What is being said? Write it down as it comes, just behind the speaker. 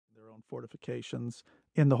fortifications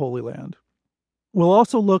in the Holy Land. We'll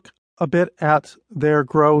also look a bit at their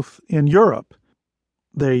growth in Europe,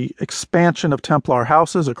 the expansion of Templar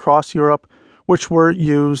houses across Europe, which were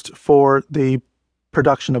used for the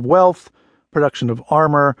production of wealth, production of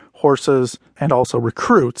armor, horses, and also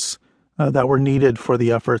recruits that were needed for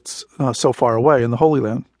the efforts so far away in the Holy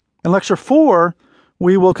Land. In Lecture 4,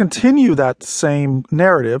 we will continue that same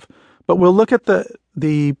narrative, but we'll look at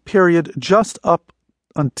the period just up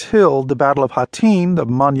until the Battle of Hattin, the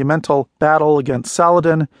monumental battle against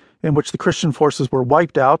Saladin, in which the Christian forces were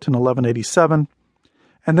wiped out in 1187.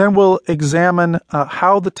 And then we'll examine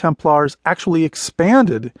how the Templars actually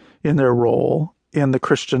expanded in their role in the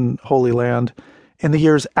Christian Holy Land in the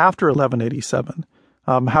years after 1187,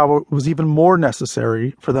 how it was even more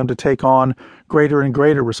necessary for them to take on greater and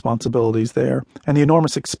greater responsibilities there, and the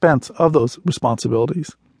enormous expense of those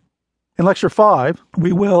responsibilities. In Lecture 5,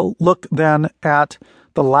 we will look then at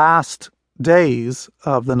the last days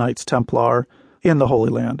of the Knights Templar in the Holy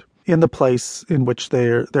Land, in the place in which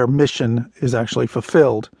their mission is actually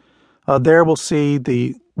fulfilled. There we'll see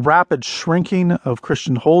the rapid shrinking of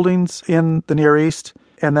Christian holdings in the Near East,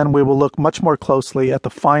 and then we will look much more closely at the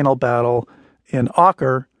final battle in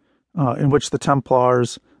Acre, in which the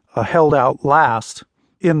Templars held out last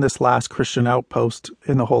in this last Christian outpost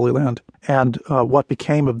in the Holy Land, and what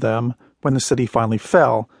became of them when the city finally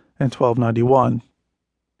fell in 1291.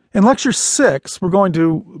 In Lecture 6, we're going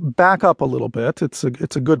to back up a little bit. It's a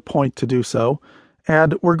good point to do so.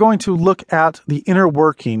 And we're going to look at the inner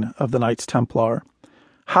working of the Knights Templar.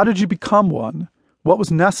 How did you become one? What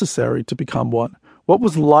was necessary to become one? What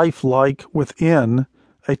was life like within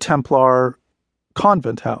a Templar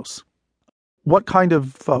convent house? What kind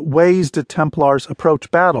of ways did Templars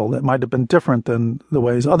approach battle that might have been different than the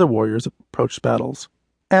ways other warriors approached battles?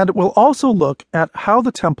 And we'll also look at how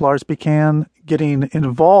the Templars began getting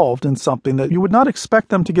involved in something that you would not expect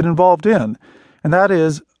them to get involved in, and that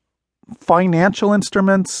is financial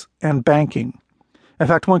instruments and banking. In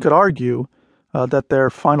fact, one could argue that their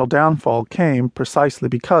final downfall came precisely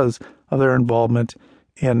because of their involvement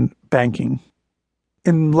in banking.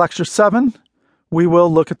 In Lecture 7, we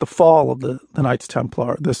will look at the fall of the Knights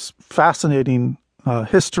Templar, this fascinating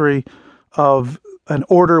history of an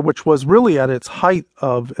order which was really at its height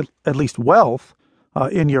of at least wealth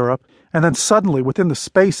in Europe, and then suddenly, within the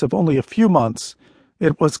space of only a few months,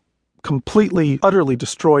 it was completely, utterly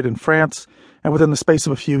destroyed in France, and within the space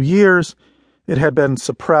of a few years, it had been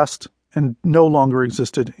suppressed and no longer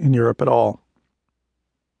existed in Europe at all.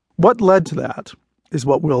 What led to that is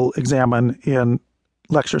what we'll examine in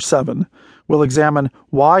Lecture 7. We'll examine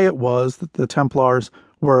why it was that the Templars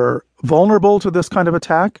were vulnerable to this kind of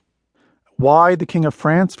attack, why the King of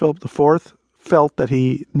France, Philip IV, felt that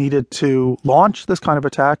he needed to launch this kind of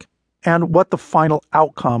attack, and what the final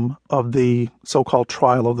outcome of the so-called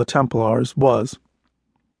trial of the Templars was.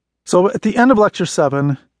 So at the end of Lecture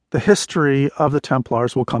 7, the history of the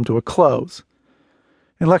Templars will come to a close.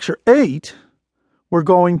 In Lecture 8, we're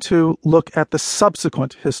going to look at the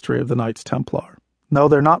subsequent history of the Knights Templar. No,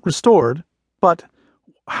 they're not restored, but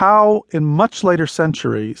how in much later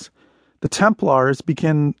centuries the Templars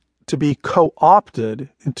begin to be co-opted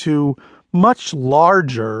into much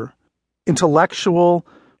larger intellectual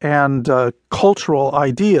and cultural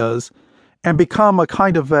ideas and become a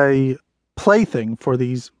kind of a plaything for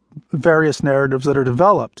these various narratives that are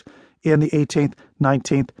developed in the 18th,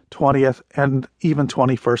 19th, 20th, and even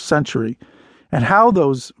 21st century. And how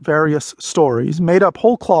those various stories, made up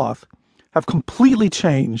whole cloth, have completely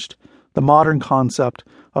changed the modern concept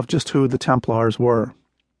of just who the Templars were.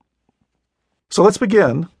 So let's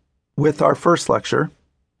begin with our first lecture,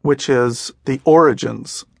 which is the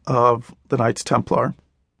origins of the Knights Templar.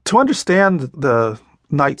 To understand the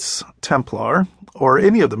Knights Templar, or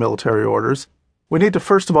any of the military orders, we need to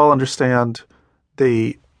first of all understand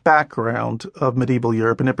the background of medieval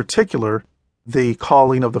Europe, and in particular, the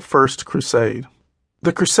calling of the First Crusade.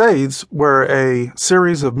 The Crusades were a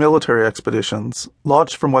series of military expeditions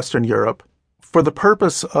launched from Western Europe for the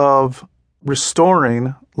purpose of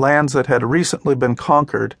restoring lands that had recently been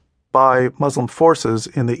conquered by Muslim forces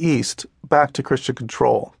in the East back to Christian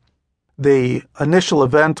control. The initial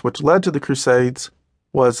event which led to the Crusades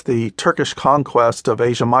was the Turkish conquest of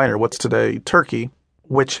Asia Minor, what's today Turkey,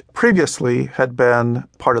 which previously had been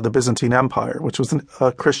part of the Byzantine Empire, which was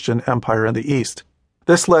a Christian empire in the East.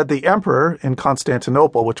 This led the emperor in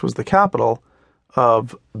Constantinople, which was the capital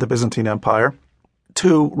of the Byzantine Empire,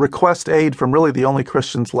 to request aid from really the only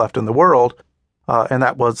Christians left in the world, and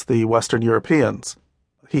that was the Western Europeans.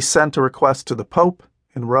 He sent a request to the Pope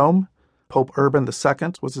in Rome. Pope Urban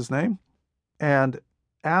II was his name, and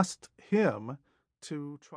asked him to try